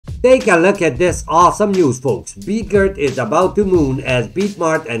Take a look at this awesome news, folks. Bitgert is about to moon as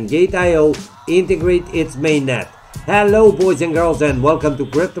Bitmart and Gate.io integrate its mainnet. Hello boys and girls, and welcome to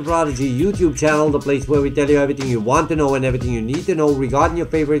Crypto Prodigy YouTube channel, the place where we tell you everything you want to know and everything you need to know regarding your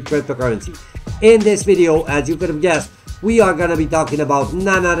favorite cryptocurrency. In this video, as you could have guessed, we are going to be talking about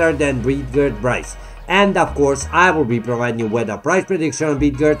none other than Bitgert Brise. And of course, I will be providing you with a price prediction on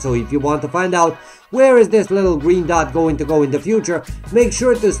Bitgert, so if you want to find out where is this little green dot going to go in the future, make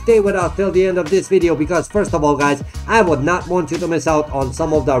sure to stay with us till the end of this video, because first of all guys, I would not want you to miss out on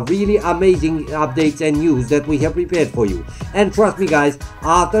some of the really amazing updates and news that we have prepared for you. And trust me guys,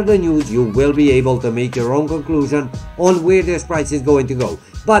 after the news you will be able to make your own conclusion on where this price is going to go.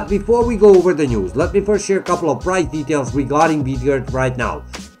 But before we go over the news, let me first share a couple of price details regarding Bitgert right now.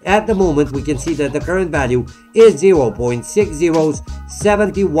 At the moment, we can see that the current value is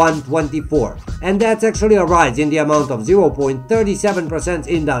 0.607124, and that's actually a rise in the amount of 0.37%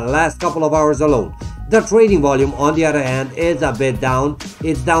 in the last couple of hours alone. The trading volume, on the other hand, is a bit down.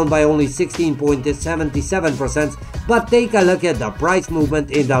 It's down by only 16.77%, but take a look at the price movement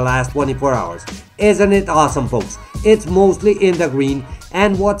in the last 24 hours. Isn't it awesome, folks? It's mostly in the green,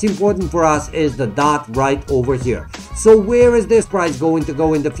 and what's important for us is the dot right over here. So where is this price going to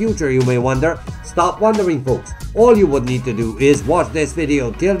go in the future, you may wonder? Stop wondering, folks. All you would need to do is watch this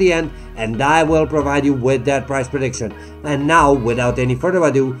video till the end, and I will provide you with that price prediction. And now, without any further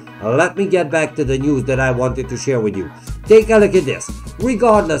ado, let me get back to the news that I wanted to share with you. Take a look at this.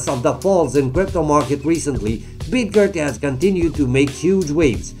 Regardless of the falls in crypto market recently, Bitgert has continued to make huge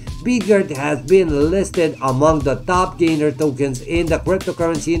waves. Bitgert has been listed among the top gainer tokens in the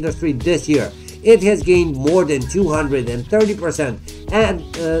cryptocurrency industry this year. It has gained more than 230%, and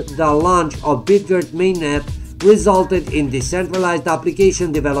the launch of Bitgert mainnet resulted in decentralized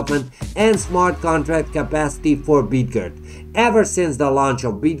application development and smart contract capacity for Bitgert. Ever since the launch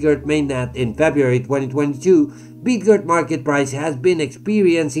of Bitgert mainnet in February 2022, Bitgert market price has been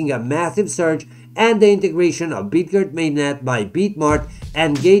experiencing a massive surge, and the integration of Bitgert mainnet by Bitmart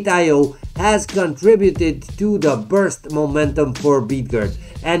and Gate.io has contributed to the burst momentum for Bitgert.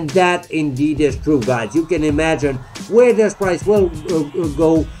 And that indeed is true, guys. You can imagine where this price will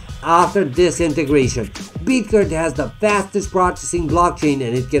go after this integration. Bitgert has the fastest processing blockchain,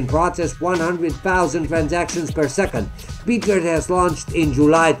 and it can process 100,000 transactions per second. Bitgert has launched in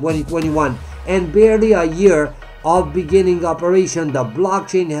July 2021, and barely a year of beginning operation, the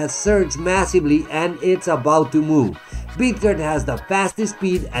blockchain has surged massively and it's about to move. Bitgert has the fastest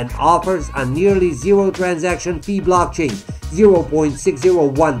speed and offers a nearly zero transaction fee blockchain,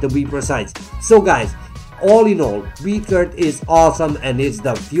 0.601 to be precise. So guys, all in all, Bitgert is awesome and it's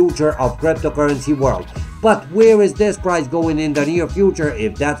the future of cryptocurrency world. But where is this price going in the near future?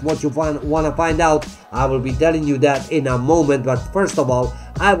 If that's what you want to find out, I will be telling you that in a moment. But first of all,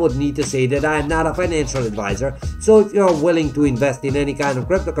 I would need to say that I am not a financial advisor. So if you're willing to invest in any kind of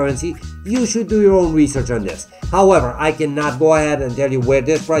cryptocurrency, you should do your own research on this. However, I cannot go ahead and tell you where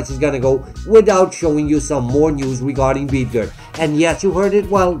this price is going to go without showing you some more news regarding Bitgert. And yes, you heard it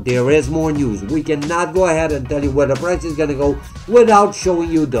well, there is more news. We cannot go ahead and tell you where the price is going to go without showing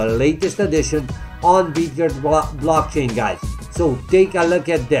you the latest addition on Bitgert blockchain, guys. So take a look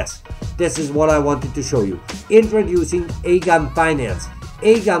at this. This is what I wanted to show you. Introducing Agam Finance.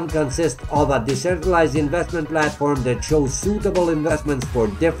 Agam consists of a decentralized investment platform that shows suitable investments for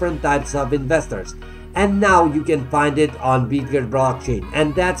different types of investors. And now you can find it on Bitgert blockchain.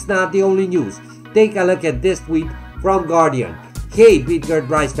 And that's not the only news. Take a look at this tweet from Guardian. Hey Bitgert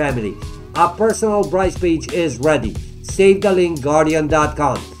Brise family, a personal Brise page is ready. Save the link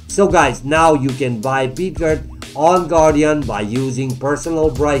guardian.com. So guys, now you can buy Bitgert on Guardian by using personal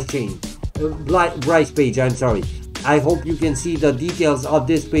Brise page. I hope you can see the details of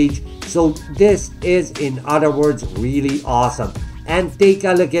this page. So this is, in other words, really awesome. And take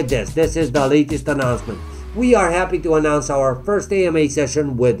a look at this. This is the latest announcement. We are happy to announce our first AMA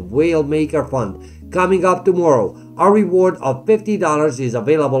session with Whale Maker Fund coming up tomorrow. Our reward of $50 is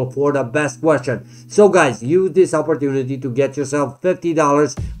available for the best question. So guys, use this opportunity to get yourself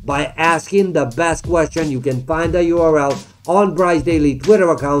 $50 by asking the best question. You can find the URL on Brise Daily Twitter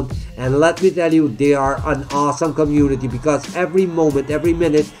account, and let me tell you, they are an awesome community, because every moment, every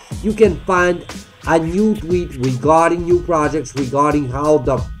minute, you can find a new tweet regarding new projects, regarding how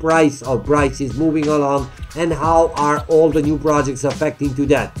the price of Brise is moving along and how are all the new projects affecting to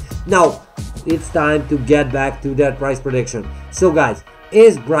that. Now, it's time to get back to that price prediction. So guys,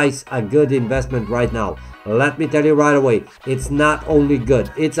 is Brise a good investment right now? let me tell you right away, it's not only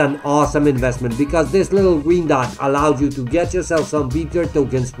good, it's an awesome investment because this little green dot allows you to get yourself some Bitgert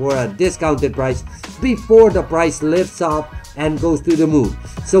tokens for a discounted price before the price lifts off and goes to the moon.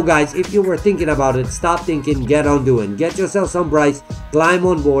 So guys, if you were thinking about it, stop thinking, get on doing. Get yourself some Brise, climb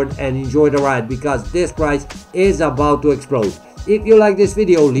on board and enjoy the ride because this price is about to explode. If you like this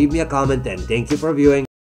video, leave me a comment and thank you for viewing.